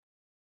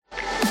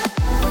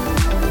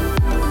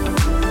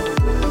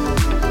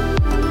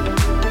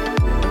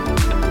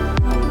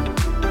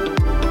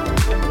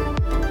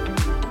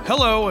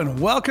Hello and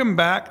welcome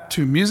back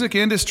to Music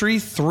Industry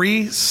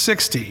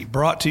 360,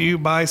 brought to you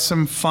by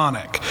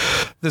Symphonic.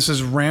 This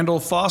is Randall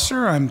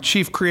Foster. I'm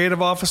Chief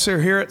Creative Officer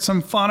here at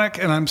Symphonic,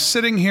 and I'm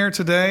sitting here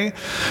today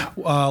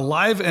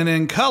live and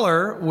in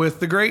color with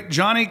the great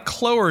Johnny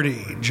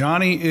Cloherty.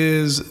 Johnny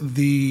is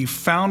the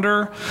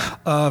founder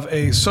of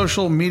a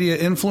social media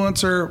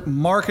influencer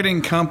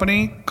marketing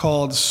company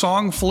called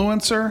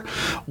Songfluencer.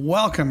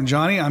 Welcome,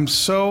 Johnny. I'm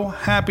so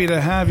happy to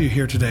have you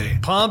here today.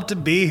 Pumped to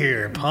be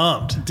here.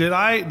 Pumped. Did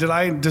I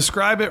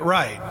describe it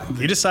right?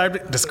 You described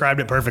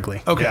it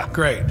perfectly. Okay, yeah.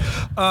 Great.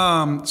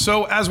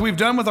 So as we've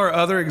done with our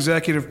other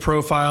executive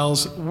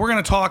profiles, we're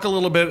going to talk a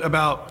little bit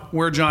about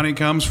where Johnny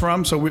comes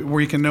from so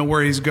we can know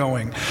where he's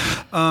going.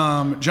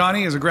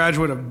 Johnny is a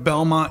graduate of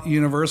Belmont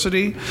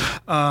University.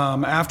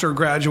 After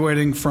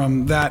graduating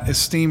from that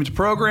esteemed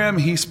program,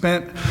 he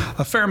spent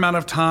a fair amount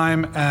of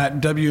time at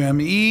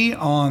WME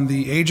on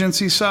the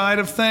agency side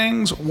of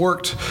things,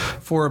 worked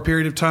for a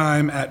period of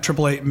time at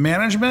 888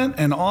 Management,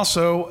 and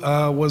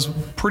also was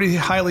pretty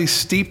highly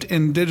steeped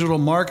in digital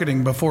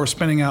marketing before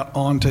spinning out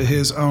onto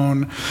his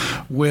own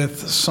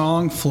with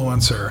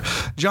Songfluencer.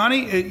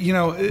 Johnny,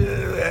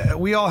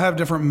 we all have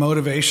different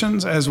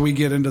motivations as we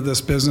get into this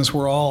business.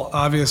 We're all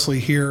obviously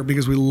here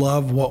because we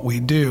love what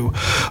we do.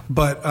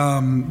 But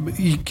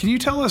can you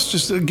tell us,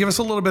 just give us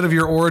a little bit of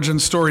your origin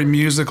story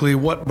musically?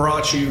 What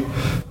brought you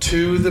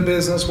to the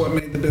business? What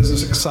made the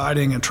business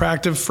exciting,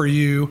 attractive for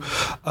you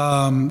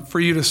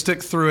to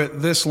stick through it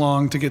this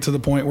long to get to the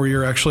point where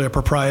you're actually a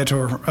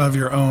proprietor of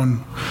your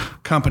own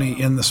company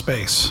in the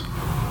space?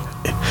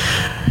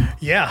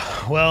 Yeah,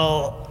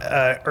 well,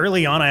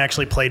 early on I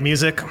actually played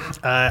music.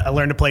 I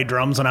learned to play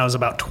drums when I was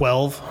about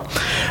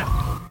 12.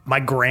 My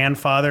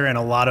grandfather and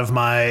a lot of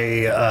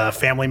my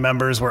family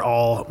members were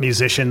all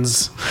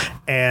musicians.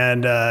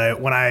 And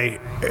when I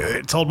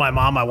told my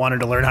mom I wanted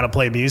to learn how to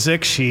play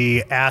music,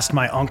 she asked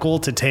my uncle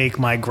to take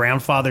my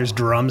grandfather's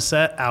drum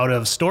set out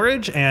of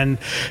storage and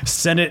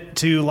send it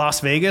to Las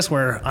Vegas,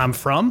 where I'm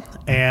from,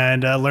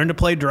 and learned to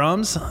play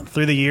drums.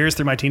 Through the years,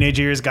 through my teenage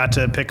years, got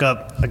to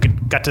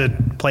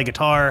play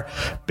guitar,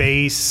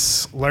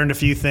 bass, learned a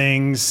few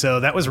things. So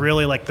that was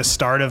really like the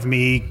start of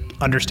me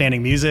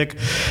understanding music.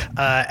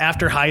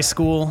 After high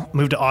school,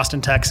 moved to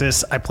Austin,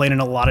 Texas. I played in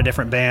a lot of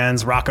different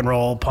bands, rock and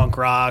roll, punk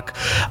rock.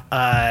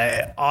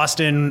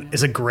 Austin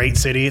is a great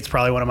city. It's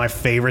probably one of my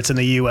favorites in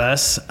the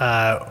U.S.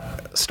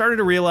 Started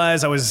to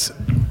realize I was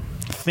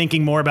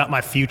thinking more about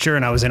my future,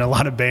 and I was in a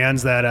lot of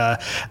bands that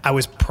I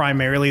was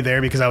primarily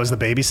there because I was the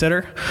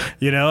babysitter.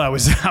 I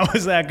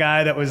was that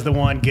guy that was the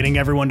one getting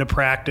everyone to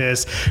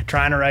practice,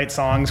 trying to write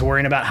songs,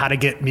 worrying about how to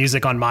get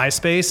music on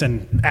MySpace.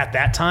 And at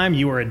that time,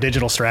 you were a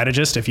digital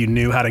strategist if you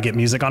knew how to get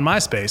music on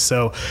MySpace.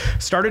 So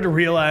started to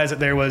realize that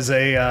there was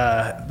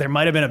there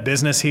might have been a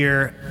business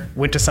here.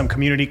 Went to some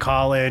community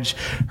college,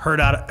 heard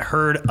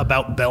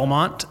about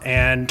Belmont,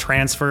 and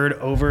transferred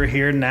over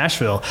here to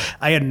Nashville.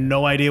 I had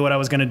no idea what I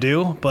was going to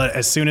do, but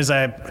as soon as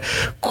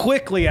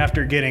quickly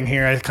after getting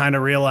here, I kind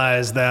of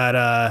realized that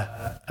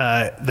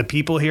the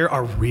people here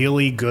are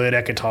really good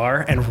at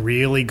guitar and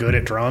really good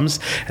at drums.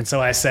 And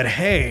so I said,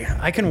 hey,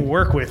 I can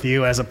work with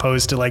you as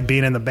opposed to like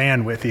being in the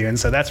band with you. And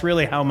so that's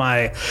really how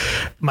my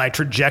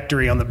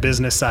trajectory on the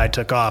business side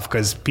took off,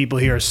 because people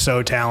here are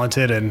so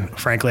talented, and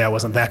frankly, I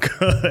wasn't that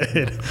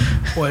good.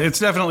 Well, it's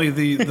definitely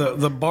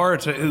the bar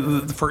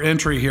for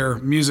entry here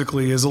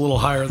musically is a little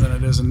higher than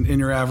it is in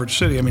your average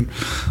city. I mean,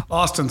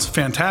 Austin's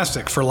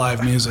fantastic for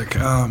live music.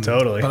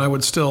 Totally. But I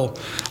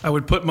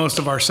would put most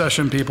of our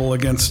session people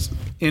against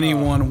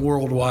anyone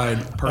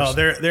worldwide person. Oh,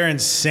 they're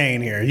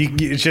insane here.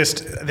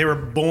 They were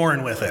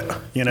born with it,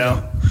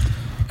 Yeah.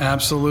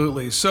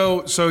 Absolutely.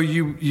 So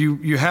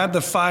you had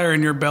the fire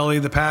in your belly,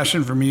 the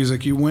passion for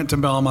music. You went to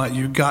Belmont.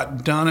 You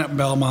got done at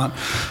Belmont,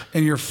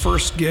 and your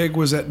first gig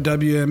was at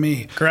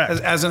WME.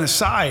 Correct. As an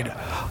aside,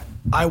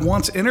 I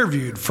once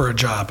interviewed for a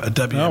job at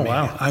WME. Oh,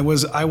 wow. I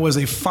was a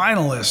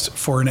finalist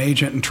for an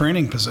agent and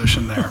training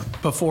position there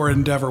before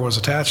Endeavor was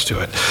attached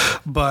to it.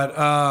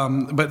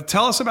 But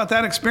tell us about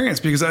that experience,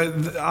 because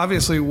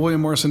obviously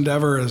William Morris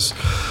Endeavor is,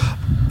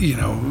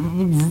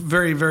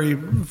 very, very,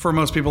 for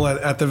most people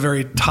at the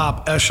very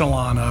top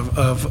echelon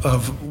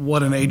of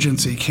what an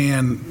agency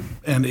can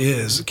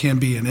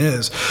be and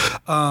is.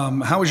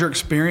 How was your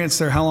experience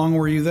there? How long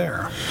were you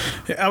there?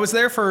 I was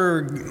there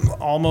for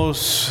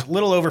almost a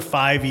little over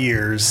 5 years.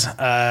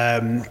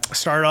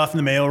 Started off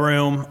in the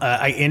mailroom.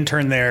 I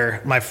interned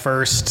there my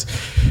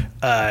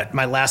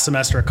last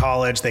semester of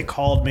college. They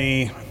called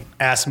me,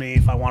 asked me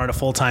if I wanted a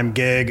full-time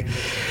gig.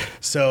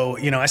 So,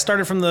 I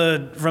started from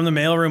the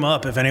mailroom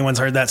up. If anyone's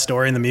heard that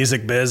story in the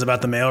music biz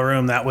about the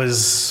mailroom, that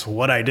was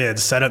what I did.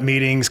 Set up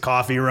meetings,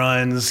 coffee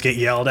runs, get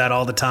yelled at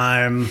all the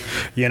time,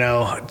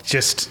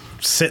 just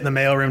sit in the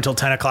mailroom till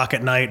 10 o'clock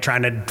at night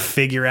trying to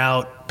figure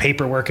out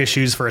paperwork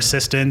issues for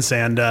assistants,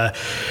 and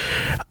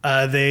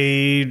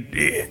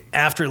they,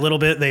 after a little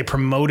bit, they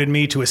promoted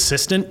me to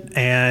assistant,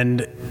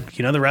 and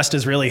the rest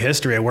is really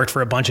history. I worked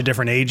for a bunch of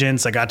different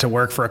agents. I got to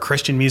work for a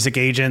Christian music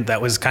agent.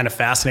 That was kind of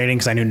fascinating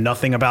because I knew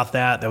nothing about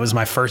that. That was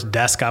my first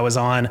desk I was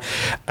on.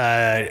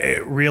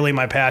 Really,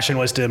 my passion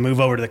was to move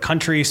over to the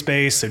country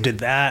space, so did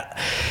that,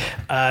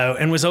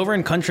 and was over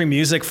in country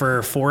music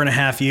for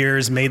 4.5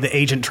 years, made the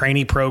agent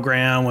trainee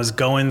program, was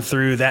going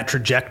through that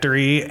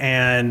trajectory,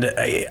 and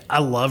I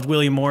loved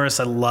William Morris.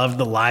 I loved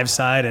the live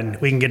side, and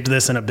we can get to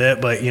this in a bit,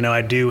 but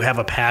I do have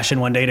a passion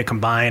one day to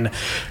combine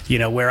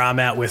where I'm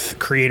at with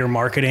creator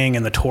marketing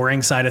and the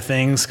touring side of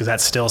things, because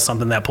that's still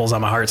something that pulls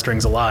on my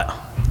heartstrings a lot.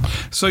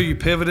 So you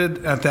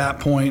pivoted at that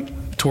point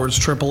towards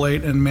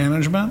 888 and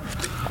management?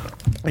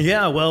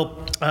 Yeah, well,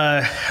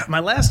 my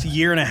last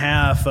year and a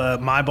half,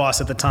 my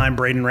boss at the time,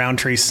 Braden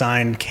Roundtree,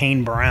 signed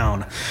Kane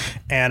Brown,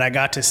 and I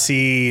got to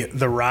see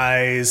the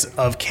rise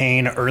of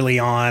Kane early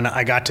on.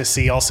 I got to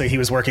see also he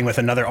was working with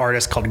another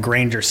artist called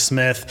Granger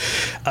Smith.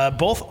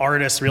 Both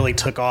artists really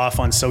took off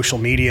on social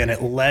media, and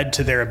it led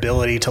to their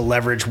ability to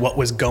leverage what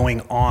was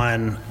going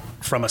on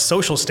from a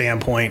social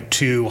standpoint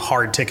to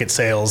hard ticket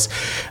sales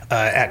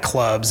at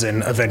clubs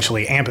and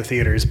eventually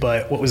amphitheaters.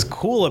 But what was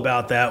cool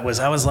about that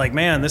was I was like,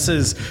 man, this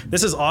is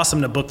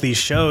awesome to book these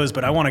shows,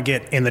 but I want to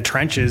get in the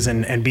trenches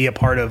and be a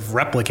part of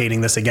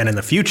replicating this again in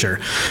the future.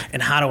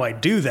 And how do I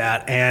do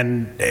that?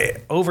 And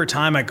over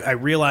time, I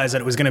realized that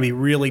it was going to be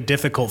really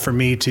difficult for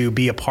me to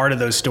be a part of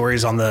those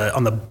stories on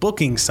the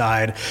booking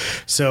side.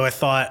 So I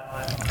thought,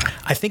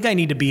 I think I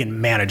need to be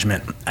in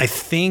management. I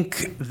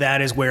think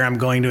that is where I'm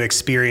going to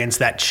experience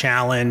that challenge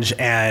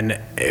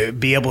and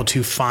be able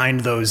to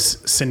find those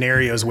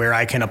scenarios where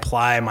I can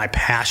apply my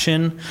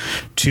passion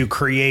to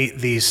create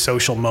these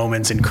social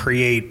moments and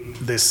create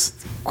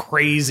this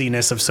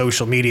craziness of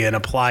social media and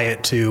apply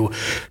it to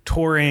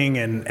touring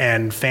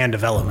and fan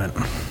development.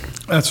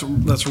 That's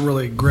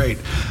really great.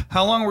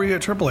 How long were you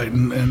at 888,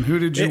 and who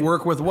did you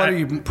work with? What are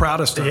you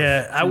proudest of?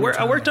 Yeah, I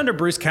worked under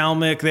Bruce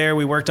Kalmick there.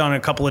 We worked on a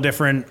couple of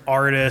different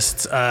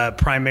artists.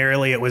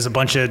 Primarily, it was a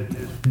bunch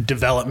of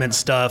development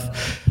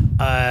stuff.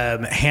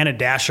 Hannah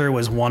Dasher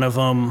was one of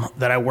them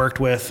that I worked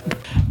with,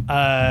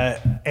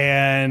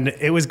 and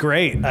it was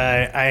great.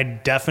 I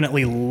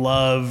definitely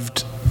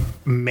loved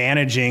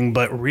managing,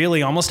 but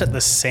really almost at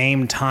the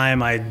same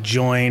time I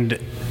joined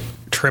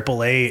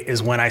 888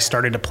 is when I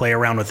started to play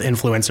around with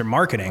influencer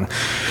marketing.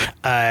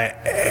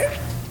 I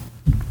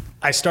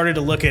started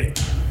to look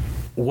at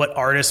what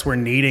artists were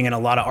needing, and a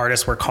lot of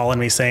artists were calling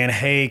me saying,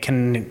 hey,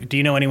 do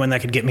you know anyone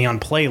that could get me on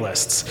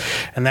playlists?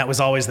 And that was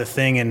always the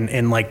thing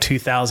in like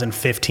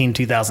 2015,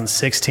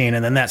 2016.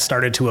 And then that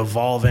started to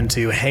evolve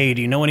into, hey,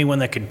 do you know anyone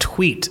that could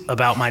tweet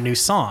about my new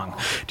song?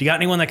 Do you got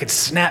anyone that could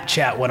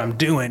Snapchat what I'm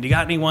doing? Do you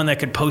got anyone that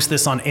could post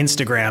this on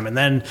Instagram? And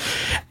then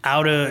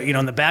out of,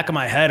 in the back of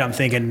my head, I'm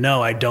thinking,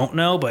 no, I don't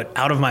know. But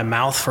out of my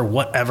mouth, for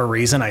whatever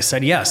reason, I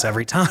said yes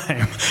every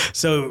time.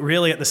 So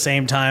really at the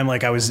same time,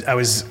 like I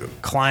was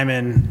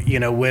climbing,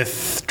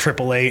 with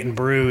 888 and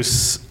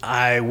Bruce,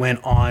 I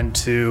went on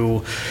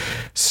to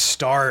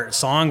start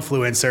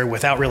Songfluencer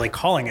without really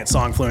calling it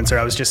Songfluencer.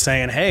 I was just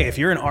saying, hey, if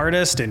you're an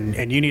artist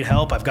and you need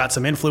help, I've got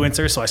some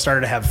influencers. So I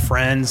started to have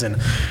friends and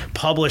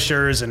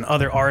publishers and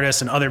other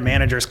artists and other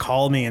managers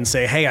call me and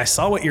say, hey, I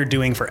saw what you're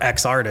doing for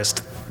X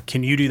artist.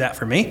 Can you do that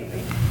for me?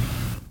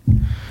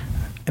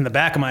 In the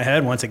back of my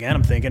head, once again,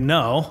 I'm thinking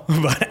no,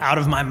 but out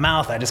of my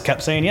mouth, I just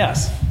kept saying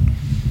yes.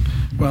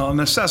 Well,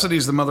 necessity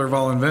is the mother of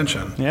all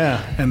invention.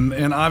 Yeah.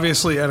 And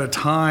obviously at a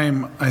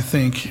time, I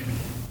think,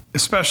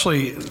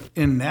 especially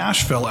in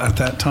Nashville at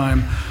that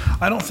time,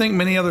 I don't think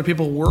many other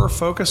people were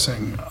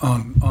focusing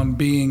on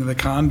being the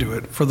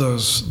conduit for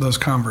those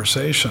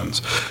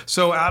conversations.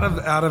 So out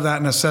of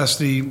that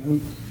necessity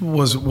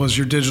was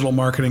your digital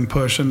marketing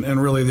push and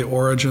really the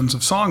origins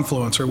of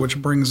Songfluencer, which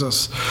brings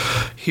us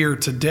here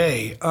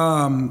today.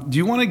 Do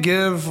you want to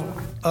give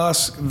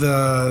us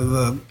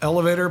the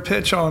elevator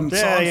pitch on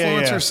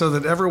Songfluencer so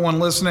that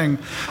everyone listening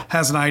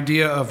has an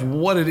idea of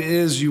what it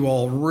is you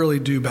all really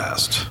do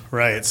best?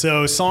 Right.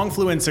 So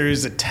Songfluencer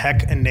is a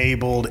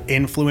tech-enabled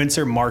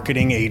influencer marketing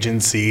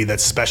agency that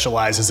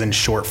specializes in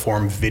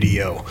short-form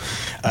video.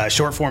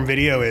 Short-form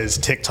video is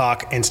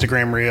TikTok,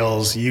 Instagram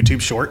Reels,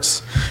 YouTube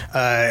Shorts.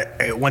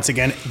 Once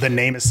again, the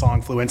name is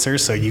Songfluencer,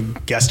 so you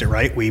guessed it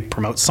right. We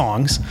promote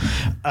songs.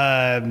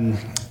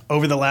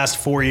 Over the last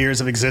 4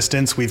 years of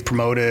existence, we've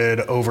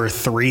promoted over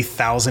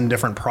 3,000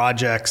 different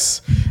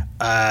projects.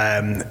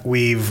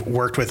 We've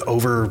worked with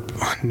over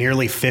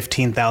nearly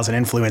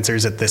 15,000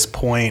 influencers at this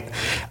point.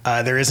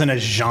 There isn't a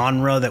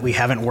genre that we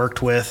haven't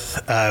worked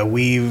with.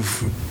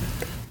 We've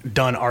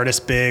done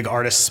artists big,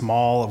 artists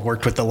small. I've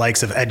worked with the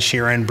likes of Ed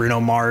Sheeran, Bruno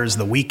Mars,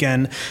 The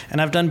Weeknd,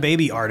 and I've done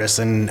baby artists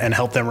and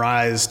helped them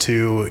rise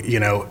to,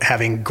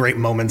 having great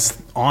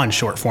moments on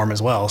short form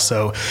as well.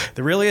 So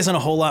there really isn't a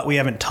whole lot we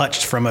haven't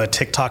touched from a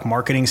TikTok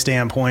marketing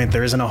standpoint.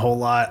 There isn't a whole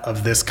lot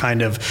of this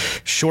kind of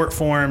short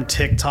form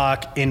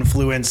TikTok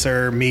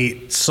influencer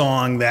meet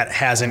song that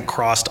hasn't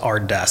crossed our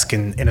desk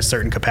in a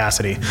certain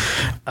capacity.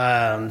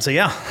 So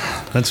yeah,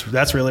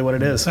 that's really what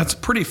it is. That's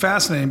pretty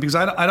fascinating because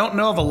I don't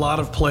know of a lot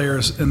of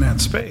players in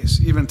that space,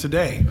 even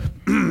today.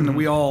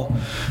 We all,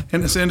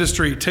 in this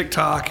industry,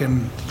 TikTok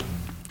and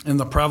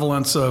the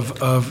prevalence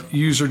of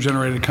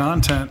user-generated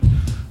content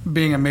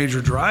being a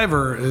major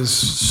driver is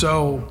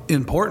so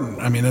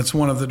important. I mean, it's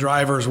one of the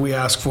drivers we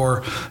ask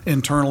for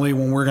internally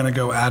when we're going to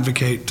go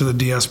advocate to the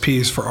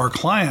DSPs for our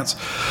clients.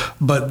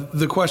 But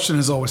the question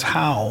is always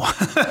how.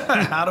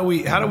 how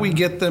do we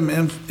get them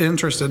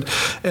interested,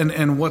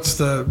 and what's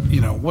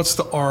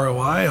the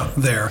ROI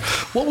there?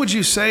 What would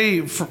you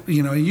say?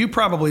 You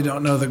probably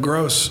don't know the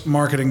gross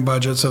marketing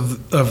budgets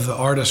of the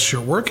artists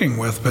you're working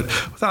with, but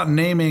without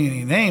naming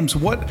any names,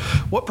 what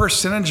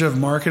percentage of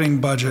marketing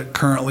budget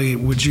currently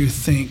would you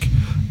think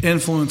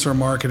influencer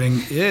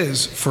marketing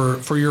is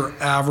for your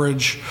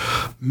average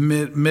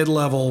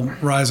mid-level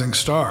rising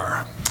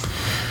star?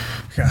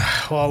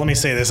 Well, let me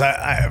say this.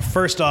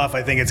 First off,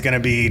 I think it's going to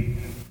be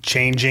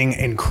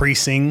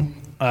increasing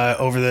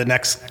over the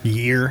next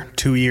year,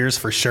 2 years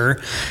for sure.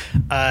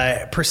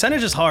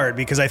 Percentage is hard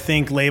because I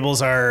think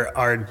labels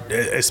are,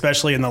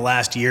 especially in the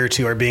last year or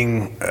two, are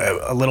being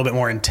a little bit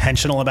more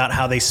intentional about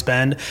how they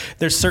spend.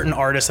 There's certain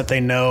artists that they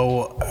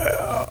know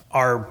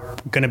are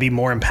going to be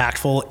more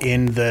impactful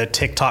in the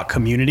TikTok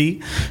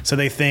community. So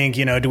they think,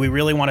 do we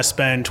really want to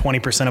spend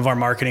 20% of our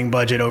marketing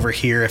budget over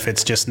here if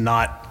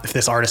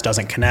this artist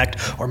doesn't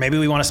connect? Or maybe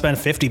we want to spend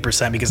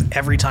 50% because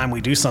every time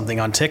we do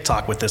something on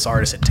TikTok with this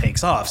artist, it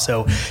takes off.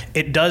 So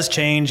it does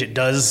change. It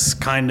does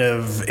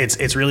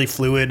it's really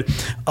fluid.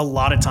 A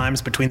lot of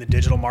times between the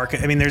digital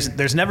market, I mean,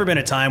 there's never been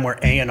a time where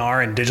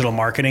A&R and digital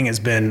marketing has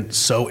been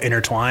so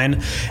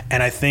intertwined.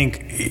 And I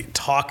think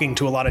talking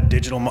to a lot of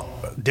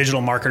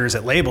digital marketers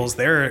at labels,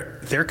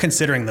 they're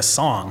considering the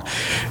song.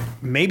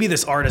 Maybe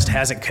this artist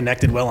hasn't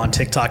connected well on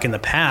TikTok in the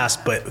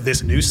past, but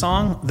this new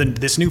song,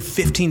 this new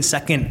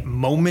 15-second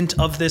moment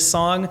of this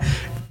song,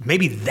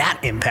 maybe that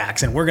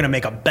impacts, and we're going to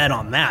make a bet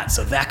on that.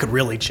 So that could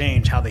really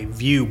change how they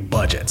view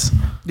budgets.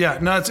 Yeah,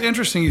 no, it's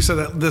interesting you said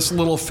that this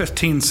little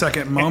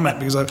 15-second moment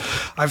because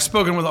I've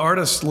spoken with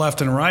artists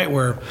left and right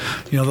where,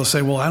 they'll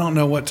say, well, I don't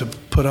know what to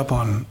put up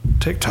on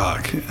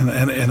TikTok. And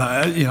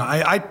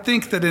I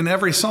think that in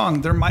every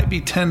song, there might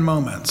be 10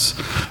 moments.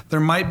 There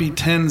might be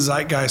 10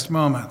 zeitgeist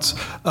moments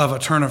of a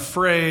turn of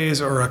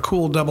phrase or a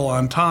cool double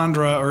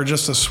entendre or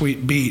just a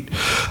sweet beat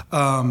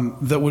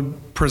that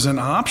would present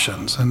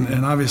options.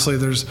 And obviously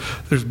there's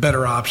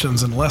better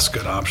options and less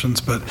good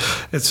options, but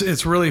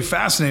it's really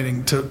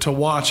fascinating to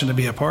watch and to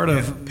be a part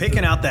of.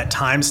 Picking out that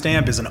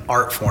timestamp is an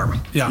art form.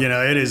 Yeah.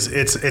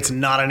 It's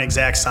not an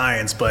exact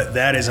science, but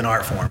that is an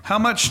art form. How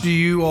much do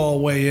you all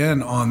weigh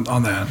in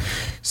on that?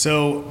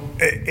 So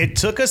it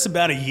took us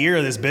about a year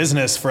of this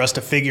business for us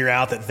to figure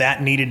out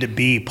that needed to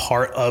be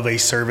part of a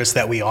service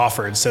that we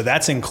offered. So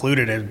that's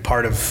included in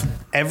part of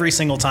every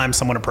single time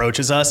someone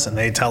approaches us and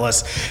they tell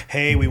us,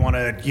 hey, we want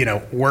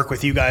to, work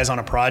with you guys on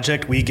a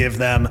project. We give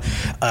them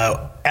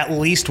at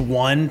least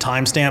one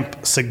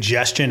timestamp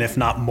suggestion, if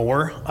not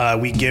more.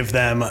 We give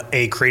them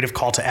a creative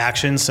call to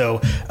action.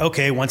 So,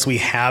 okay, once we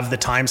have the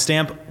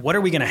timestamp, what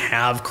are we going to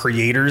have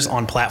creators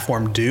on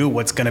platform do?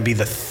 What's going to be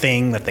the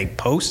thing that they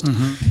post?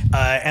 Mm-hmm.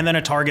 And then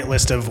a target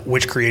list of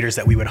which creators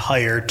that we would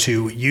hire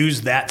to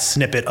use that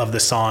snippet of the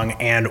song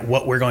and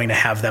what we're going to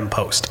have them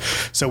post.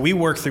 So we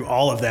work through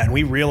all of that, and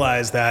we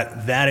realize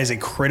that is a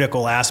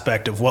critical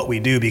aspect of what we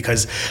do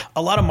because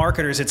a lot of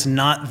marketers, it's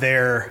not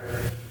their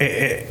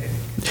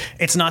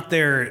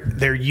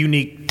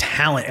unique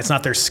talent. It's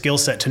not their skill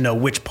set to know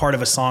which part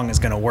of a song is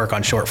going to work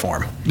on short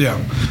form.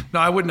 Yeah. No,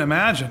 I wouldn't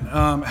imagine.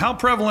 How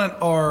prevalent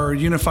are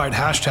unified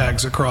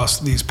hashtags across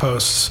these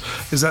posts?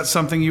 Is that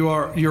something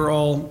you're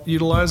all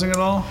utilizing at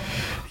all?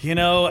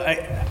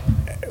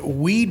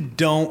 We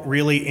don't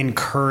really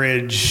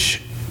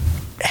encourage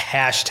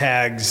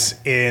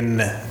hashtags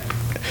in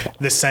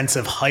the sense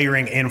of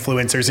hiring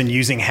influencers and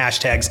using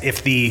hashtags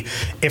if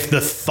the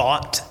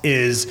thought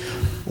is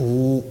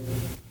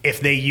if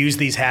they use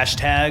these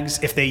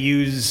hashtags, if they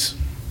use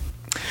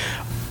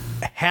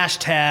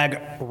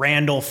hashtag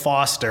Randall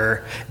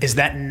Foster, is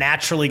that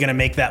naturally going to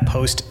make that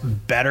post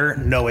better?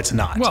 No, it's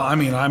not. Well, I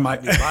mean, I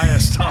might be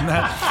biased on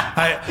that.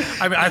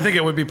 I think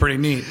it would be pretty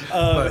neat.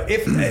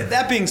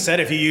 That being said,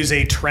 if you use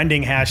a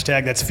trending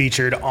hashtag that's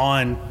featured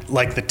on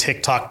like the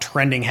TikTok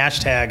trending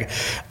hashtag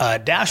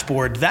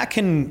dashboard, that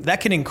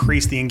can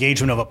increase the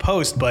engagement of a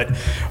post. But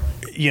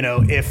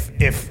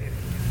if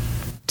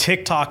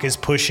TikTok is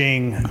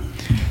pushing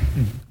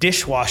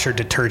dishwasher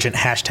detergent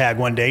hashtag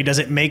one day, does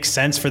it make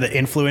sense for the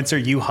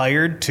influencer you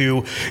hired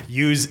to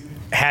use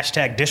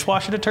hashtag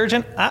dishwasher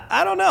detergent?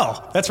 I don't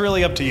know. That's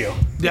really up to you.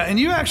 Yeah, and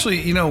you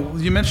actually,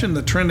 you mentioned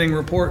the trending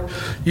report.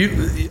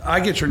 I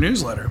get your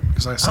newsletter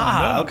because I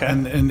signed up. Okay.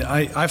 And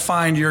I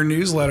find your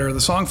newsletter, the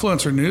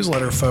Songfluencer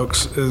newsletter,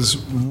 folks, is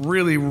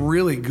really,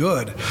 really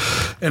good.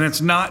 And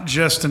it's not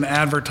just an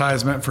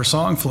advertisement for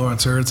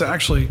Songfluencer. It's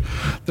actually,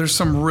 there's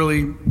some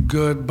really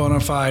good bona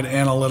fide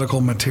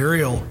analytical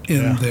material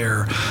in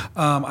there.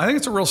 I think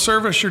it's a real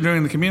service you're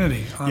doing the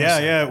community.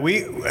 Honestly.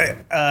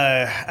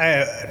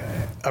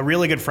 A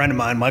really good friend of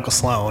mine, Michael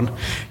Sloan,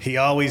 he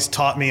always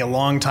taught me a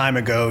long time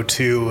ago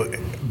to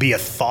be a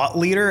thought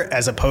leader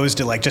as opposed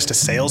to like just a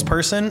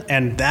salesperson,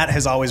 and that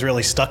has always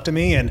really stuck to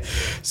me. And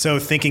so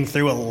thinking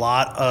through a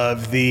lot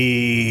of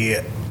the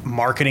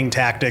marketing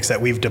tactics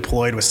that we've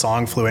deployed with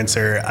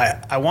Songfluencer,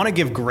 I want to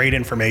give great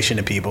information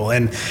to people.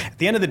 And at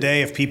the end of the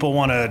day, if people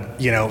want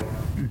to,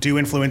 do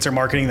influencer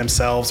marketing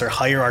themselves or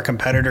hire our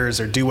competitors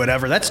or do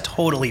whatever, that's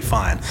totally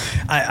fine.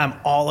 I'm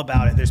all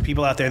about it. There's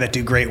people out there that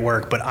do great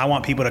work, but I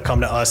want people to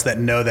come to us that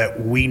know that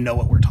we know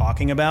what we're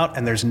talking about,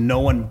 and there's no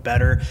one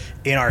better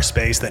in our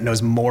space that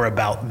knows more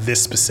about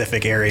this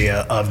specific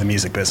area of the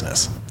music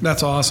business.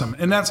 That's awesome.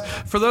 And that's,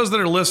 for those that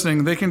are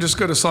listening, they can just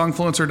go to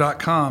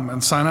songfluencer.com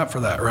and sign up for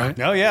that, right?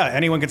 Oh yeah,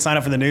 anyone can sign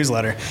up for the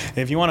newsletter.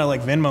 If you want to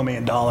like Venmo me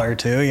 $1 or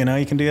 $2,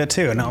 you can do that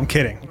too. No, I'm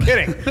kidding.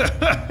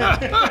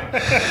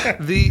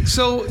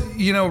 So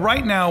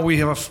right now we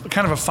have a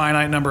kind of a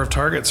finite number of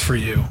targets for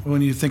you.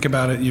 When you think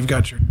about it, you've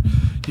got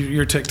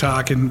your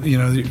TikTok and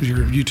your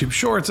YouTube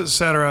Shorts,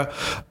 etc.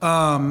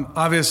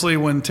 Obviously,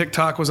 when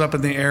TikTok was up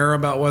in the air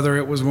about whether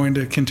it was going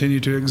to continue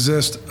to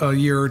exist a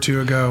year or two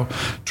ago,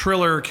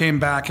 Triller came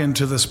back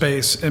into the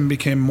space and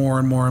became more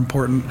and more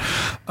important.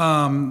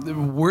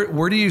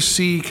 Where do you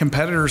see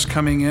competitors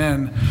coming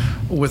in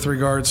with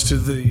regards to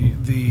the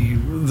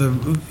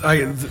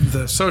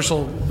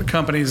social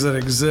companies that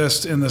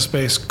exist in the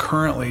space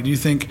currently? Do you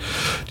think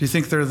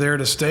they're there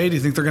to stay? Do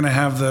you think they're going to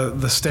have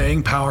the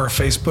staying power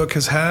Facebook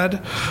has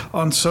had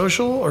on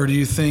social, or do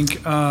you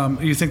think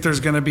there's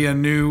going to be a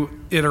new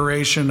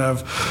iteration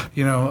of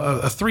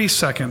a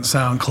 3-second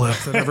sound clip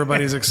that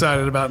everybody's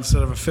excited about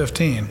instead of a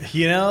 15?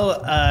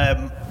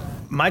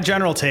 My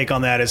general take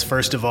on that is,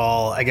 first of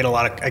all, I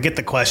get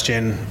the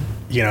question,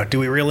 do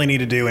we really need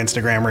to do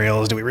Instagram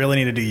Reels? Do we really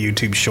need to do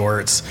YouTube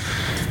Shorts?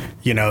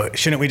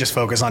 Shouldn't we just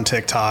focus on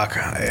TikTok?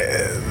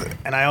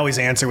 And I always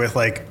answer with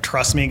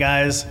trust me,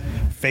 guys,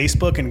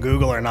 Facebook and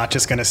Google are not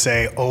just going to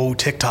say, oh,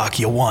 TikTok,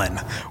 you won.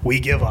 We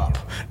give up.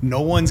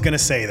 No one's going to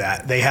say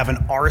that. They have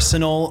an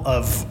arsenal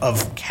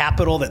of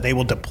capital that they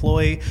will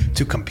deploy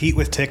to compete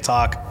with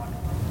TikTok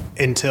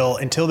until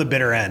the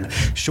bitter end.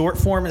 Short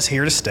form is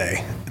here to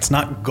stay. It's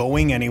not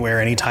going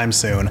anywhere anytime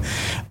soon.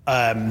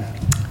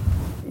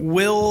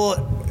 Will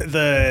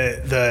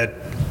the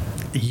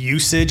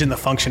usage and the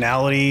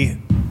functionality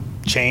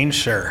change?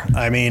 Sure.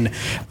 I mean,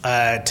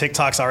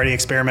 TikTok's already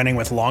experimenting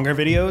with longer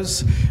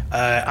videos.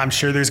 I'm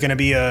sure there's going to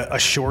be a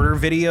shorter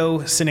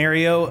video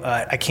scenario.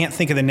 I can't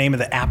think of the name of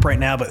the app right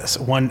now, but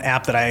one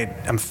app that I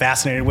am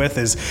fascinated with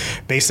is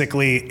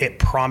basically it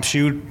prompts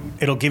you.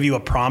 It'll give you a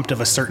prompt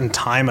of a certain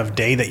time of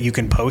day that you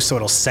can post. So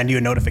it'll send you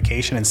a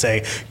notification and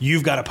say,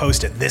 you've got to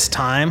post at this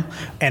time.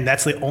 And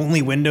that's the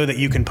only window that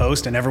you can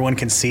post, and everyone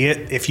can see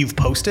it if you've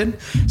posted.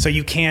 So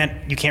you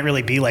can't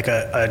really be like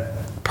a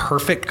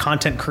perfect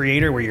content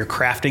creator where you're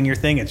crafting your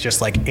thing. It's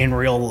just like in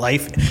real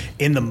life,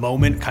 in the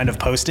moment kind of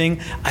posting.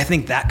 I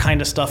think that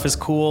kind of stuff is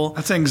cool.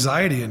 That's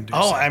anxiety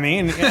inducing. Oh, I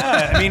mean,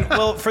 yeah.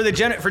 Well, for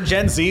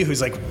Gen Z,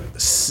 who's like,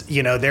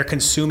 they're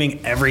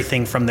consuming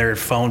everything from their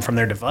phone, from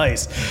their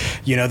device,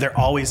 they're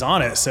always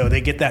on it. So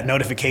they get that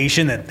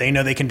notification that they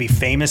know they can be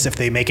famous if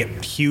they make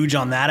it huge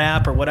on that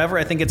app or whatever.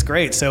 I think it's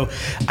great. So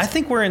I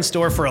think we're in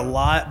store for a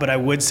lot, but I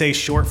would say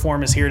short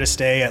form is here to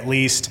stay, at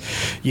least,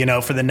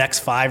 for the next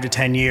 5 to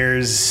 10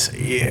 years.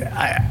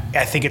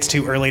 I think it's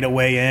too early to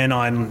weigh in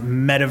on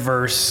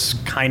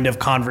metaverse kind of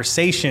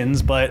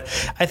conversations, but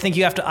I think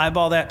you have to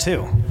eyeball that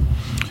too.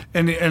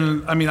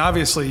 And I mean,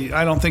 obviously,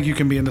 I don't think you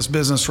can be in this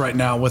business right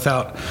now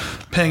without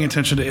paying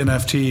attention to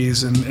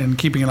NFTs and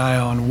keeping an eye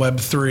on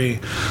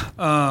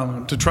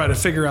Web3 to try to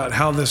figure out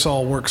how this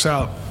all works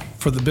out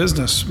for the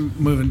business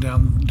moving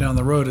down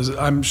the road.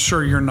 I'm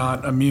sure you're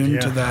not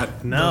immune to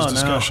those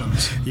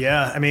discussions. No.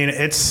 Yeah, I mean,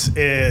 it's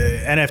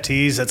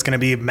NFTs. That's going to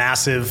be a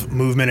massive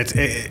movement.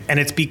 And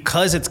it's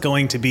because it's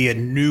going to be a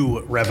new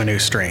revenue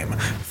stream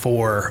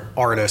for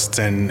artists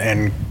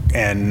and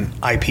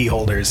IP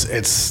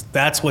holders.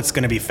 That's what's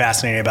going to be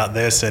fascinating about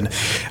this. And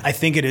I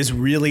think it is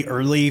really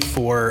early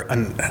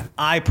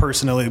I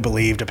personally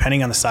believe,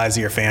 depending on the size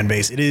of your fan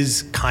base, it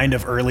is kind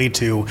of early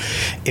to,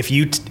 if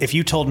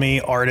you told me,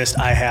 artist,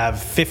 I have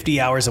 50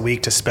 hours a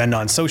week to spend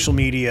on social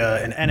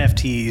media and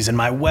NFTs and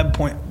my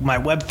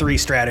Web3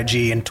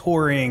 strategy and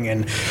touring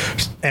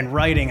and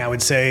writing, I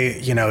would say,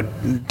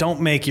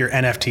 don't make your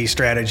NFT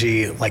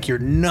strategy like your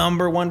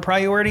number one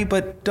priority,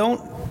 but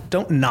don't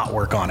not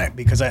work on it,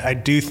 because I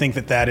do think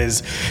that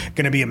is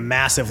going to be a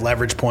massive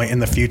leverage point in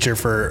the future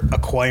for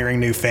acquiring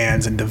new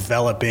fans and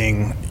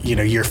developing,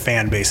 your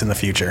fan base in the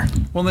future.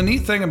 Well, the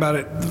neat thing about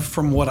it,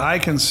 from what I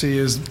can see,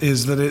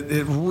 is that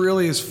it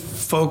really is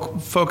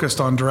focused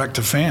on direct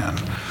to fan.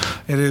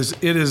 It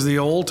is the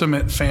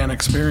ultimate fan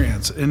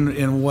experience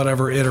in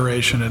whatever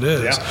iteration it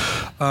is,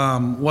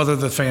 whether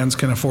the fans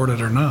can afford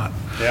it or not.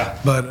 Yeah.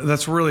 But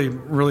that's really,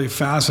 really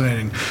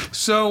fascinating.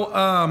 So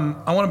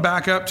I want to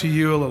back up to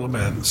you a little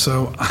bit.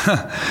 So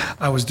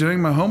I was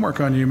doing my homework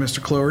on you,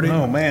 Mr. Cloherty.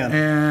 Oh, man.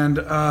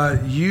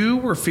 And you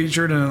were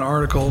featured in an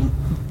article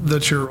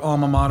that your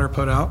alma mater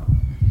put out,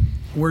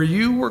 where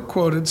you were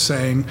quoted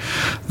saying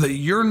that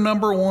your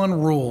number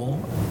one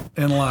rule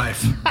in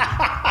life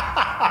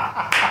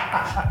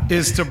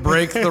is to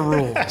break the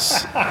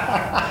rules,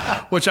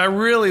 which I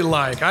really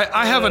like.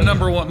 I have a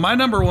number one. My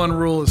number one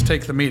rule is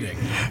take the meeting.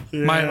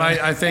 Yeah.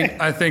 I think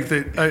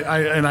that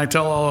I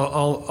tell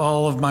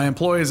all of my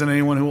employees and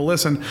anyone who will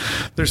listen,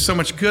 there's so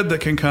much good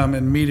that can come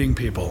in meeting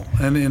people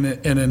and in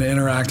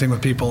interacting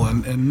with people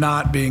and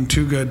not being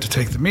too good to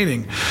take the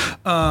meeting.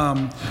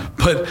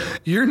 But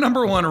your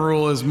number one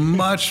rule is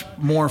much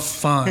more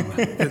fun,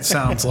 it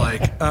sounds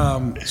like.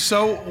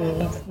 So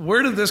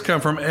where did this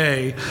come from,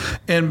 A?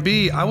 And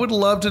B, I would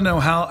love to know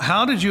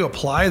how did you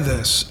apply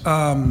this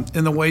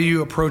in the way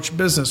you approach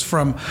business?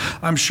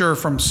 I'm sure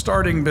from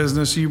starting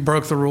business, you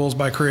broke the rules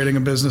by creating a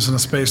business in a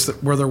space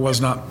where there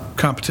was not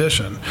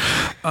competition.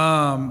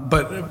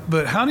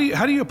 But how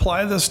do you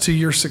apply this to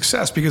your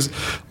success? Because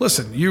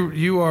listen,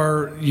 you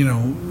are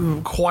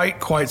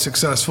quite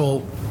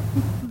successful,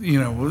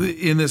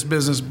 in this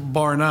business,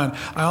 bar none.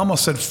 I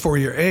almost said for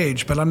your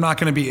age, but I'm not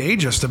going to be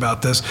ageist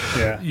about this.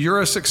 Yeah.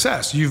 You're a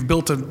success. You've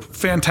built a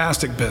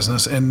fantastic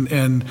business,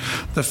 and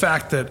the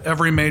fact that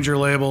every major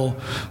label,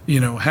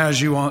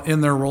 has you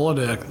in their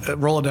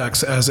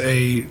Rolodex as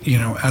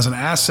as an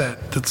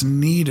asset that's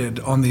needed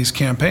on these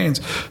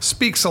campaigns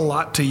speaks a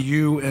lot to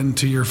you and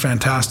to your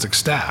fantastic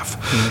staff.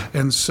 Mm-hmm.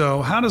 And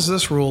so, how does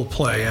this rule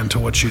play into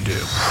what you do?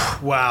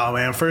 Wow,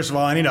 man. First of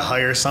all, I need to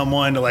hire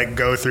someone to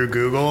go through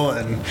Google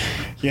and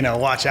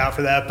watch out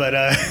for that. But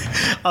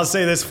I'll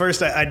say this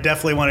first. I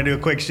definitely want to do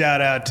a quick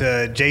shout out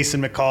to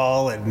Jason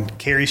McCall and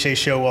Carrie Shea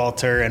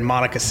Showalter and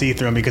Monica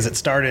Seathram, because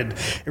it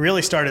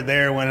really started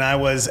there when I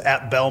was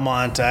at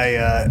Belmont.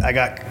 I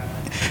got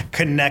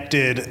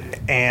connected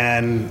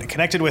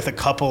with a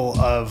couple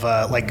of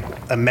a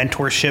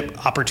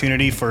mentorship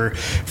opportunity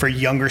for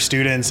younger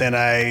students, and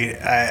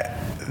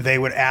they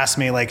would ask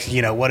me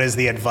what is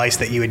the advice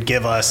that you would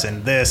give us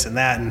and this and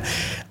that, and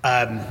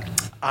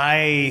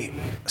I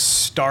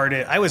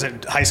was a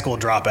high school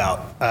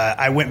dropout.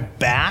 I went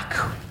back.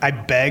 I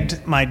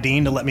begged my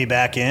dean to let me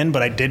back in,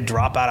 but I did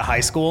drop out of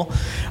high school.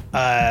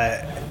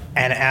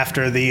 And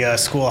after the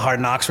School of Hard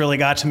Knocks really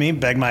got to me,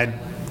 begged my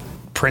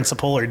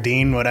principal or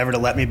dean, whatever, to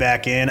let me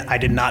back in. I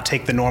did not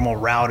take the normal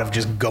route of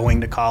just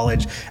going to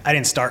college. I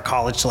didn't start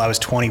college till I was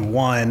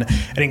 21.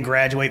 I didn't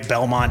graduate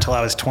Belmont till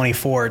I was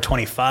 24 or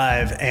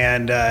 25.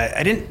 And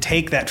I didn't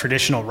take that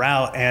traditional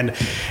route. And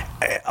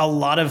a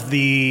lot of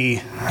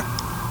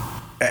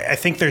I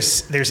think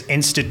there's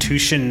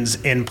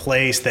institutions in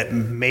place that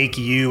make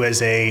you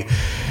as a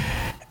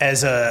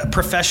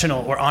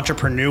professional or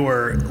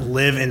entrepreneur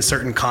live in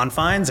certain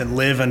confines and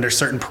live under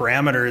certain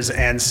parameters.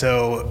 And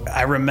so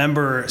I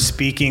remember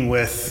speaking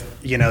with,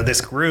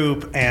 this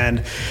group,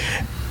 and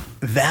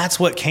that's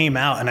what came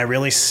out. And I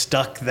really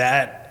stuck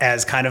that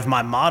as kind of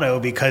my motto,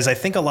 because I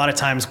think a lot of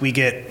times we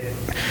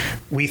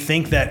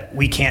think that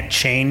we can't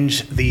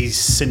change these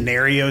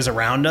scenarios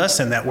around us,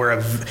 and that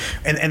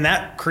and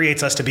that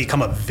creates us to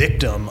become a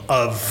victim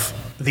of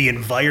the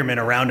environment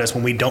around us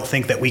when we don't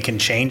think that we can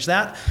change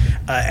that.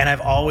 And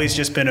I've always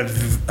just been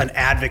an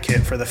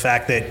advocate for the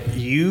fact that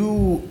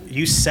you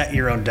set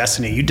your own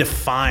destiny. You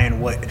define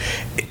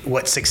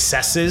what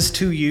success is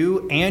to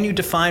you, and you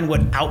define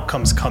what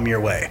outcomes come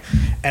your way.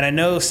 And I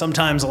know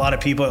sometimes a lot of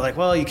people are like,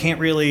 well, you can't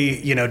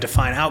really,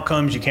 define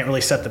outcomes. You can't really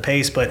set the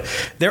pace. But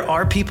there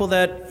are people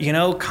that,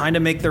 kind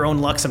of make their own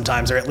luck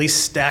sometimes, or at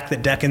least stack the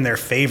deck in their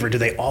favor. Do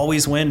they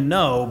always win?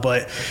 No.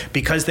 But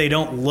because they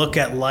don't look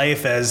at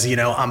life as,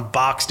 I'm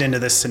boxed into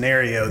this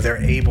scenario,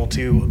 they're able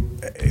to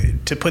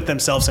put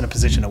themselves in a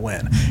position to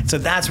win. So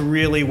that's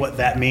really what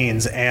that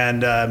means.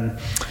 And,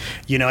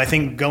 I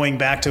think going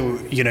back to,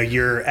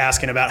 you're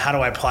asking about how do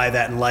I apply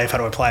that in life? How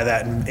do I apply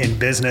that in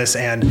business?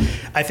 And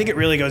I think it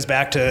really goes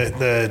back to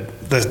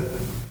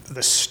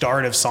the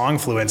start of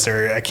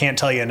Songfluencer. I can't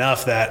tell you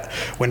enough that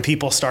when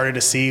people started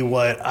to see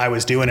what I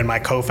was doing, and my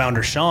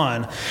co-founder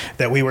Sean,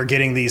 that we were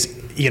getting these,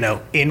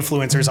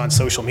 influencers on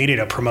social media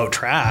to promote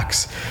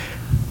tracks,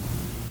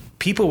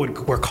 people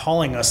were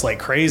calling us like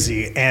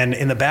crazy. And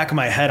in the back of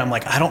my head, I'm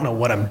like, I don't know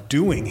what I'm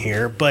doing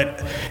here,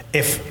 but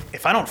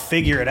if I don't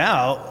figure it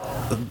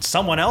out,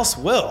 someone else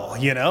will,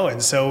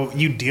 And so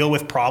you deal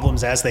with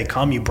problems as they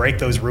come. You break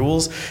those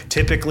rules.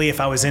 Typically,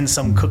 if I was in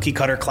some cookie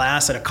cutter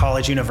class at a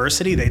college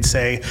university, they'd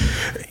say,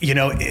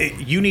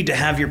 you need to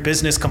have your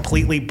business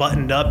completely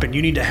buttoned up, and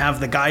you need to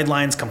have the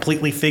guidelines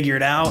completely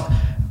figured out.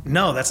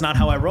 no, that's not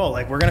how I roll.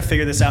 Like, we're going to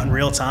figure this out in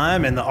real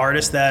time. And the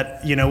artists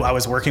that, I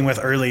was working with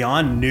early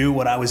on knew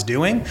what I was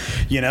doing.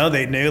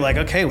 They knew, like,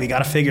 okay, we got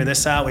to figure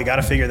this out. We got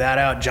to figure that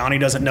out. Johnny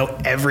doesn't know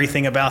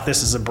everything about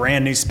this. It's a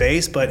brand new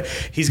space, but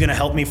he's going to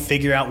help me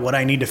figure out what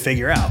I need to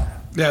figure out.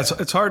 Yeah,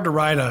 it's hard to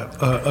write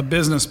a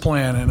business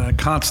plan in a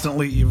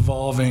constantly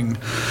evolving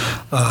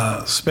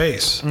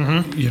space.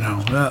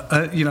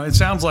 It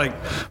sounds like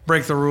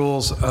break the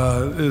rules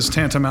is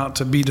tantamount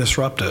to be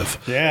disruptive.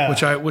 Yeah,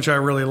 which I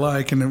really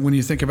like. And when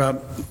you think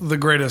about the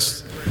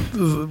greatest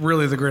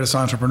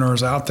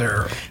entrepreneurs out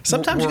there,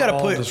 sometimes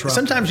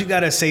you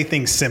got to say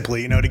things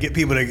simply, to get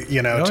people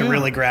to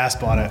really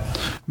grasp on it.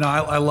 No,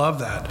 I love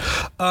that.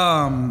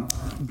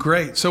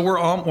 Great. So we're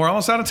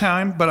almost out of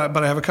time, but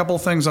I have a couple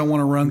of things I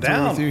want to run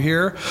through with you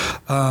here.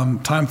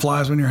 Time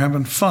flies when you're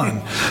having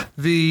fun.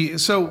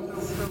 So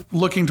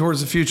looking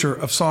towards the future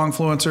of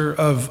Songfluencer,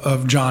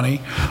 of Johnny,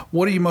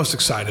 what are you most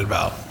excited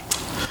about?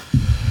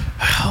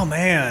 Oh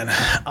man.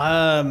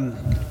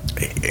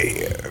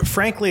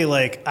 Frankly,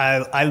 like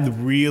I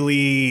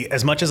really,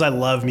 as much as I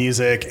love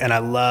music and I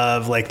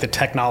love like the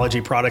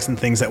technology products and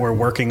things that we're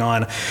working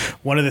on,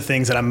 one of the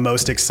things that I'm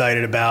most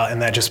excited about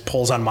and that just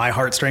pulls on my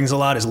heartstrings a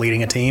lot is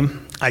leading a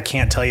team. I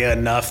can't tell you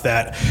enough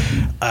that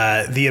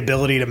the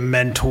ability to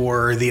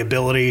mentor, the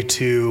ability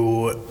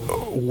to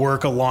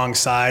work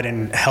alongside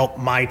and help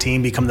my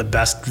team become the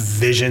best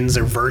visions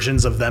or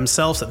versions of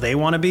themselves that they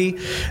want to be,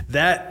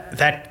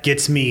 that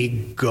gets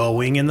me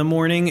going in the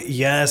morning.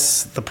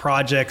 Yes, the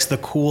projects, the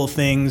cool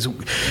things,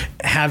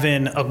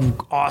 having an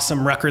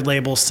awesome record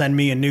label send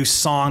me a new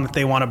song that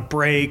they want to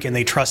break and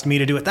they trust me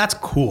to do it, that's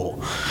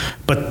cool.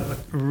 But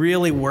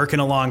really working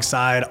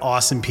alongside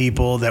awesome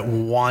people that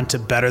want to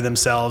better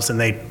themselves and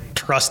they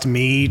trust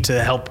me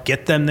to help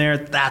get them there,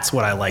 that's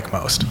what I like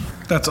most.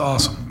 That's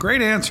awesome.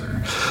 Great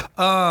answer.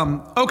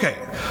 Okay.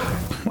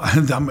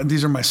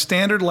 These are my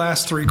standard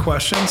last three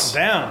questions.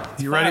 Down.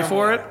 You ready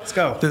for it? Let's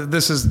go.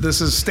 This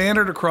is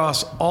standard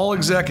across all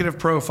executive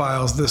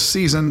profiles this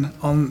season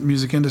on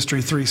Music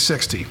Industry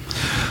 360.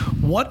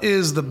 What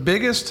is the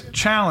biggest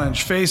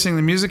challenge facing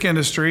the music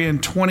industry in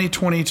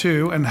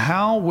 2022, and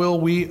how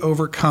will we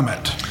overcome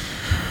it?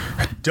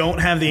 Don't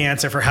have the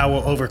answer for how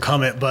we'll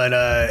overcome it,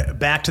 but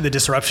back to the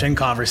disruption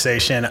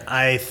conversation,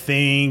 I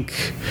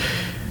think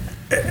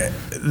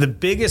the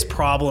biggest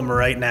problem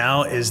right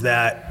now is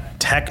that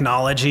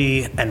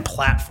technology and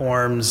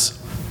platforms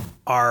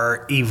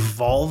are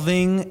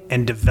evolving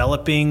and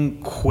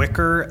developing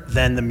quicker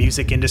than the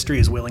music industry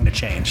is willing to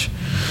change.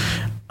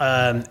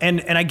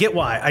 And I get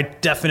why. I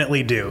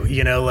definitely do.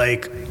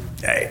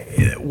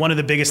 One of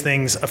the biggest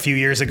things a few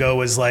years ago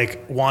was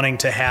like wanting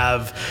to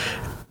have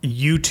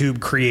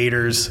YouTube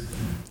creators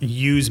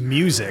use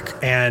music,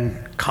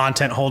 and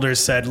content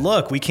holders said,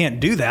 look, we can't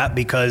do that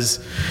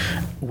because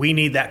we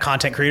need that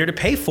content creator to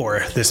pay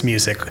for this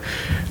music.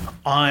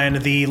 On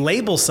the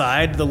label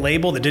side,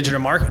 the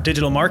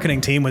digital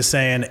marketing team was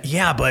saying,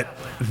 yeah, but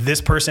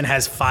this person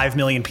has 5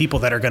 million people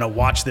that are going to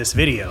watch this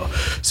video.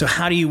 So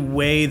how do you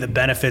weigh the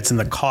benefits and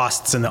the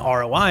costs and the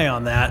ROI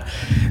on that?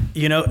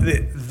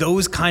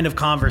 Those kind of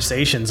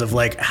conversations of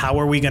like,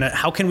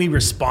 how can we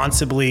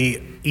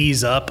responsibly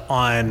ease up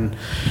on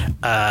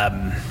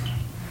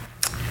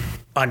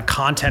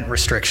content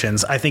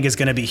restrictions, I think is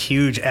going to be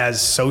huge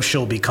as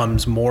social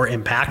becomes more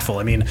impactful.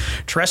 I mean,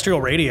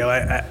 terrestrial radio,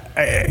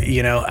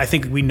 I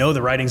think we know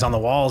the writing's on the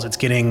walls.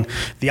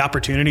 The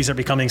opportunities are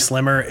becoming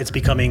slimmer. It's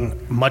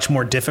becoming much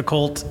more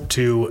difficult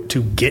to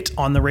get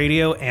on the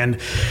radio. And,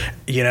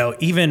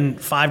 even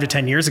 5 to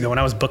 10 years ago when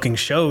I was booking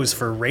shows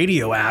for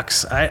radio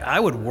acts, I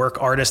would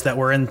work artists that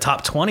were in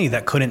top 20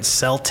 that couldn't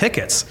sell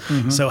tickets.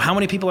 Mm-hmm. So how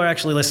many people are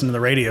actually listening to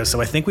the radio?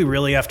 So I think we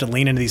really have to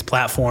lean into these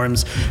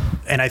platforms.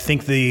 And I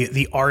think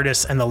the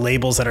artists and the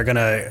labels that are going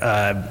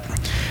to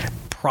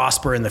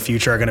prosper in the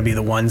future are going to be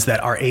the ones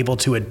that are able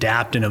to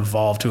adapt and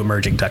evolve to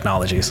emerging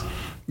technologies.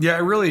 Yeah,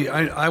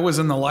 I was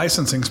in the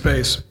licensing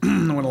space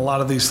when a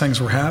lot of these things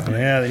were happening.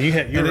 Yeah,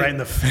 you're right in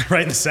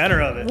the center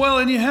of it. Well,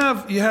 and you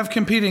have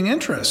competing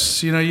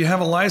interests. You have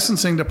a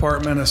licensing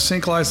department, a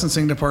sync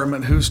licensing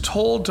department, who's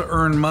told to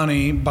earn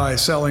money by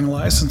selling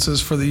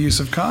licenses for the use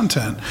of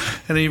content,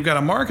 and then you've got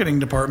a marketing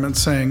department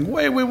saying,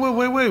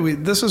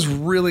 wait, this is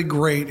really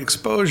great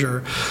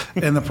exposure,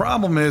 and the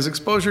problem is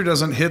exposure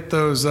doesn't hit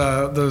those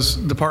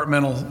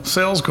departmental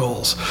sales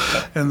goals,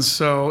 and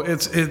so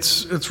it's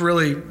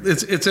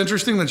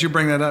interesting that you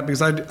bring that up,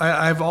 because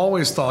I've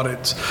always thought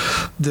it's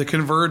the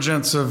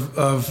convergence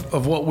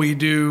of what we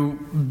do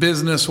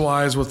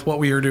business-wise with what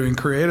we are doing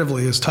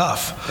creatively is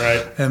tough.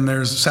 Right. And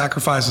there's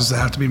sacrifices that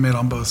have to be made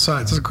on both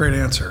sides. That's a great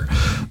answer.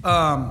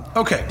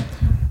 Okay,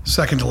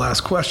 second to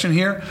last question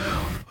here.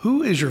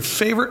 Who is your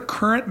favorite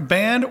current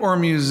band or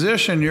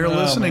musician you're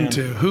listening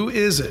to? Who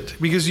is it?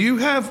 Because you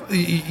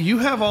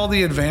have all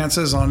the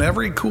advances on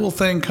every cool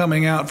thing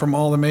coming out from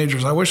all the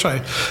majors. I wish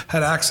I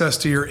had access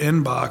to your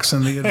inbox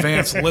and the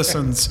advanced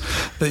listens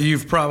that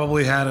you've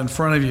probably had in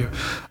front of you.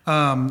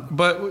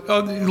 But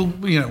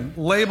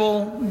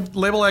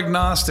label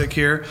agnostic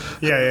here.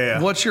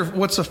 Yeah. What's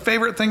the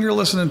favorite thing you're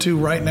listening to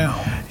right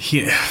now?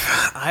 Yeah,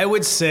 I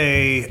would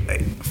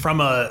say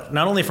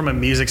not only from a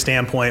music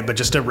standpoint, but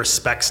just a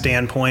respect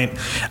standpoint,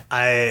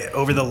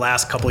 over the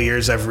last couple of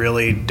years, I've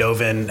really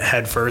dove in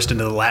headfirst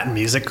into the Latin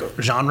music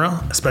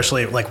genre,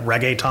 especially like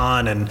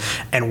reggaeton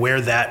and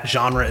where that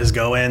genre is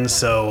going.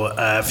 So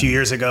a few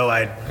years ago,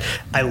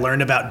 I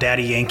learned about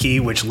Daddy Yankee,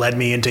 which led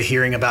me into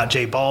hearing about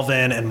J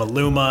Balvin and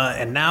Maluma,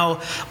 and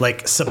now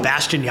like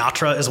Sebastian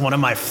Yatra is one of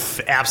my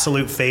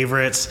absolute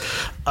favorites.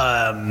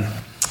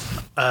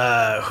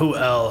 Who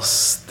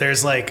else?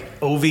 There's like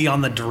Ovi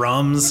on the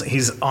drums.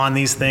 He's on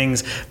these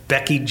things.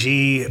 Becky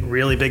G,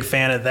 really big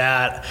fan of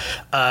that.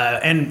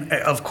 And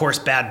of course,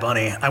 Bad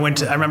Bunny. I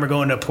remember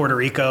going to Puerto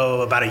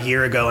Rico about a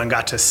year ago and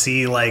got to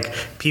see like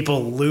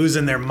people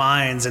losing their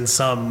minds in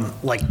some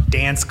like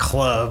dance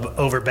club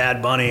over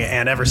Bad Bunny.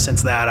 And ever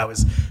since that, I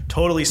was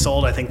totally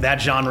sold. I think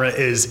that genre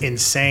is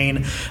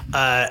insane.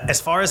 As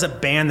far as a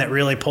band that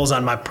really pulls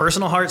on my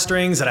personal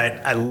heartstrings that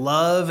I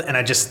love, and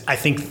I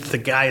think the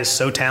guy is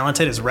so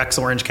talented, is Rex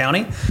Orange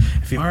County.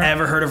 If you've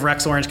ever heard of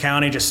Rex Orange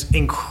County, just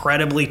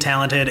incredibly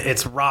talented.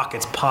 It's rock,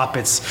 it's pop,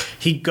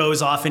 he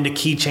goes off into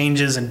key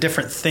changes and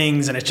different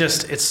things, and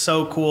it's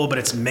so cool, but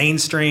it's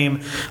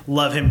mainstream.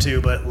 Love him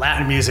too, but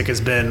Latin music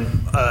has been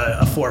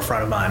a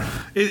forefront of mine.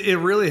 It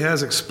really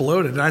has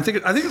exploded, and I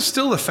think it's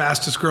still the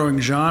fastest growing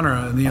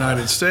genre in the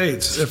United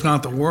States, if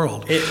not the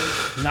world.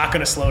 It's not going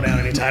to slow down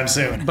anytime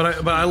soon.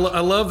 But I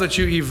love that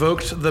you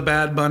evoked the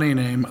Bad Bunny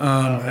name.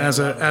 Bad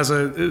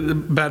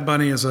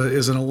Bunny is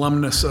an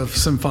alumnus of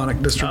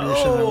Symphonic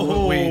Distribution.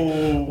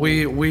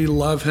 We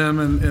love him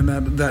and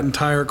that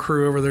entire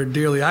crew over there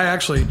dearly. I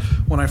actually,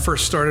 when I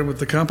first started with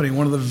the company,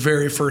 one of the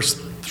very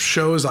first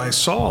shows I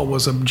saw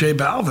was a J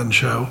Balvin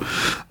show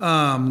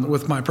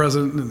with my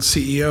president and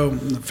CEO,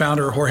 and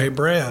founder Jorge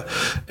Brea,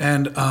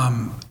 and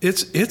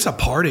it's a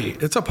party.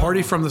 It's a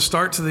party from the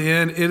start to the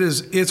end.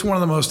 It's one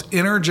of the most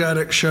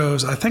energetic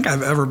shows I think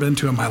I've ever been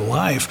to in my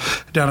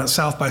life down at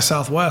South by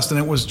Southwest, and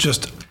it was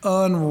just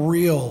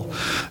unreal.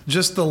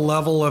 Just the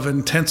level of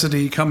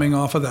intensity coming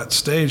off of that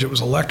stage, it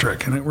was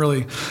electric, and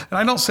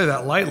I don't say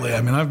that lightly.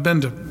 I mean, I've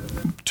been to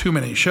too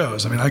many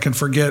shows. I mean, I can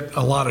forget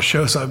a lot of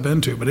shows I've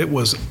been to, but it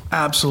was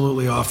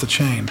absolutely off the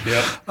chain.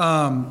 Yep.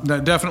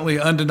 Definitely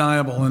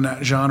undeniable in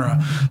that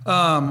genre.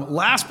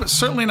 Last but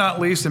certainly not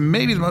least, and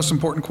maybe the most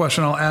important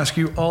question I'll ask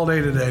you all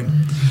day today: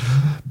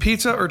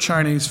 pizza or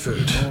Chinese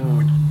food?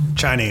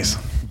 Chinese.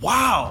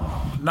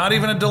 Wow. Not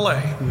even a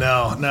delay.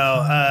 No.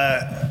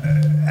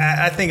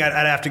 I think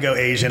I'd have to go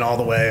Asian all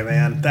the way,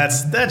 man.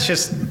 That's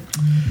just,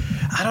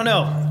 I don't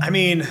know. I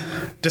mean,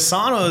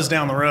 Desano's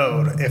down the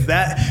road.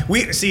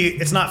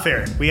 It's not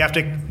fair. We have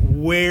to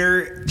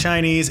wear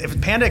Chinese.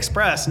 If Panda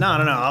Express, no.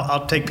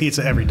 I'll take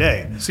pizza every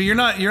day. See, you're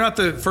not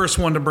the first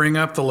one to bring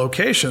up the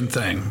location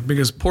thing,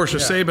 because Portia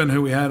Sabin,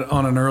 who we had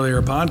on an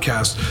earlier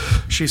podcast,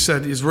 she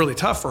said it's really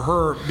tough for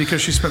her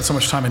because she spent so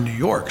much time in New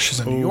York. She's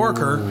a New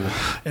Yorker,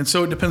 and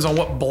so it depends on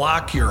what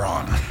block you're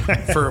on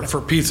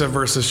for pizza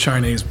versus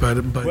Chinese.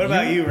 But what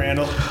about you,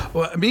 Randall?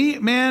 Well, me,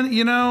 man,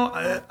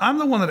 I'm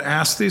the one that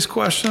asks these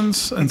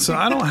questions, and so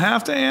I don't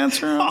have to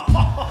answer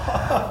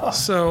them.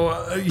 So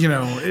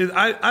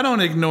I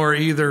don't ignore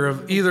either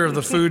of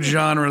the food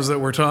genres that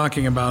we're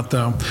talking about,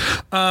 though.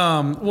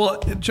 Well,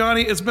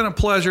 Johnny, it's been a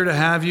pleasure to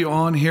have you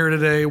on here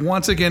today.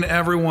 Once again,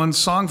 everyone,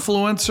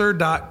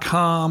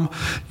 songfluencer.com.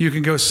 You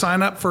can go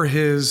sign up for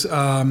his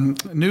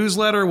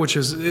newsletter, which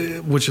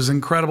is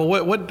incredible.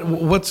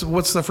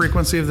 What's the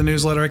frequency of the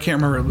newsletter? I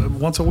can't remember.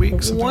 Once a week?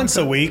 Once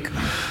a week.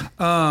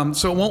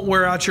 So it won't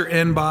wear out your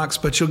inbox,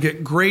 but you'll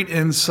get great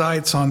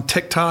insights on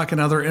TikTok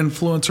and other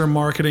influencer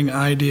marketing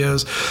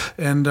ideas.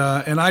 And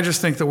I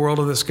just think the world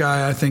of this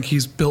guy. I think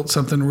he's built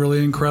something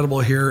really incredible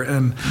here.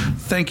 And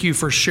thank you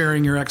for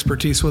sharing your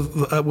expertise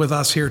with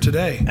us here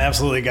today.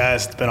 Absolutely,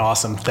 guys. It's been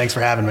awesome. Thanks for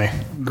having me.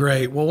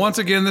 Great. Well, once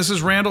again, this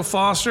is Randall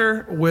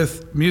Foster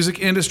with Music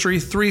Industry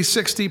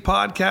 360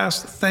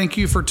 Podcast. Thank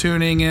you for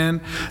tuning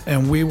in,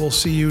 and we will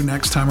see you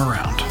next time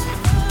around.